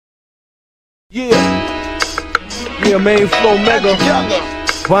Yeah, main flow mega,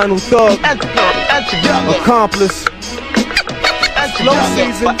 vinyl thug, accomplice, slow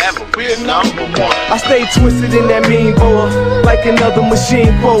season. I stay twisted in that mean boa, like another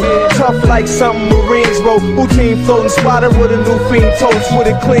machine quote. Tough like something Marines wrote. Routine floating, spotted with a new fiend toast with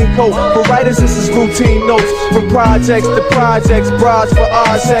a clean coat. For writers, this is routine notes. From projects to projects, broads for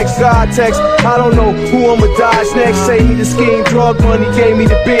our sex, God text. I don't know who I'ma dodge next. Say me the scheme, drug money gave me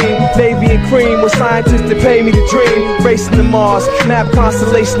the beam. Navy and cream with scientists that pay me to dream. Racing to Mars, map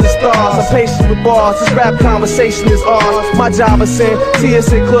constellation of stars. I'm patient with bars, this rap conversation is ours. My job is sin,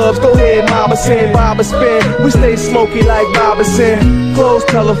 TSA clubs, go ahead, mob us in, bob a spin. We stay smoky like Robinson. Closed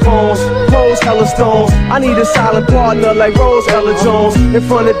telephones, pose hella stones. I need a silent partner like Rose Ella Jones. In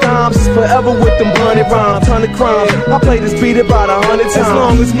front of dimes, forever with them blunted rhymes. Ton of crime, I play this beat about 100 times. As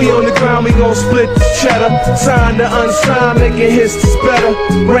long as we on the ground, we gon' split this cheddar. Sign to unsigned, making hits is better.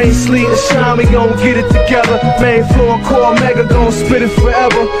 Rain, sleet, and shine, we gon' get it together. Main floor, Cormega, gon' spit it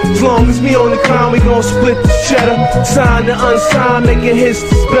forever. As long as we on the ground, we gon' split this cheddar. Sign to unsigned, making hits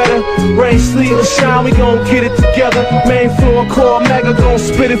is better. Rain, sleet, and shine, we gon' get it together. Main floor, Cormega, gon'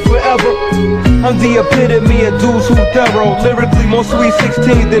 spit it forever. I'm the epitome of dudes who thorough. Lyrically more sweet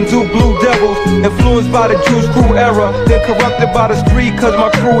 16 than do Blue Devils. Influenced by the Juice Crew era, then corrupted by the street cause my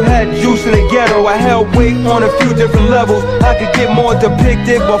crew had juice in the ghetto. I held weight on a few different levels. I could get more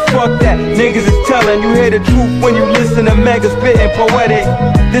depicted, but fuck that. Niggas is telling, you hear the truth when you listen to Mega spitting poetic.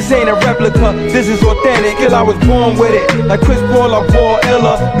 This ain't a replica, this is authentic. Ill, I was born with it. Like Chris Paul, I ball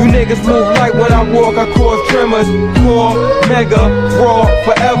iller. You niggas move light when I walk, I cause tremors. Core, mega, raw,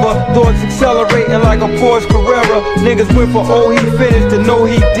 forever. Thoughts accelerating like a Porsche Carrera. Niggas went for oh he finished to know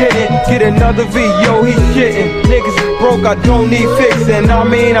he didn't. Get another V, yo he shitting. Niggas is broke, I don't need fixing. I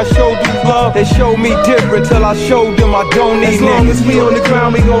mean I showed you love, they showed me different. Till I showed them I don't need as long as we on the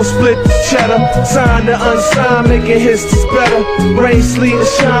ground, we gon' split this cheddar. Sign to unsigned, making hits is better. Rain, sleet, and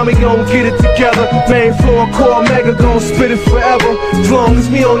shine, we gon' get it together. Main floor, Cormega, gon' spit it forever. As long as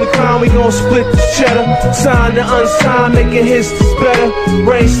we on the ground, we gon' split this cheddar. Sign to unsigned, making hits is better.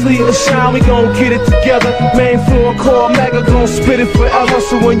 Rain, sleet, and shine, we gon' get it together. Main floor, Cormega, gon' spit it forever.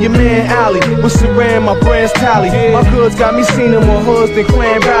 Hustle in your man alley, with Saran, my brand's tally. My goods got me seen in more hoods than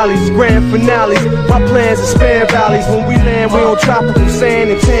clan rallies. Grand finales, my plans are span valleys. When we land, we on tropical sand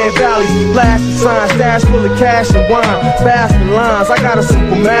in 10 valleys. Blasting signs, stash full of cash and wine. Bastard lines, I got a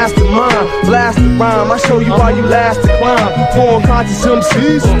super mastermind. Blast the rhyme, I show you why you last to climb. Born conscious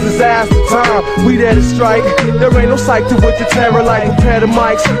MCs, disaster time. We there to strike, there ain't no sight to with the terror like compare to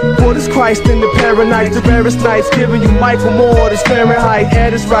mics. For this Christ in the paradise, the rarest nights. Giving you Michael Moore, this Fahrenheit,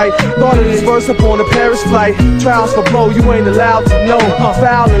 Ed is right. Thought of this verse up on a Paris flight. Trials for blow, you ain't allowed to know.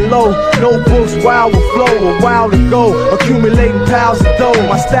 Foul and low, no books, wild with flow. A while to go, accumulating piles of dough.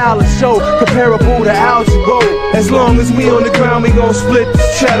 My style is show, comparable to algebra. As long as we on the ground, we gon' split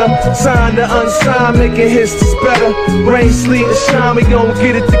this cheddar. Sign to unsigned, making hits is better. Rain, sleet, and shine, we gon'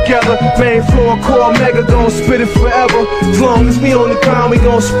 get it together. Main floor, Cormega, gon' spit it forever. As long as we on the ground, we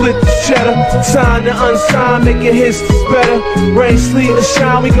gon' split this cheddar. Sign to unsigned, making hits is better. Rain, sleet, and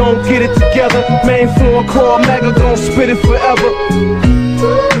shine, we gon' get it together. Main floor, Cormega, gon' spit it forever.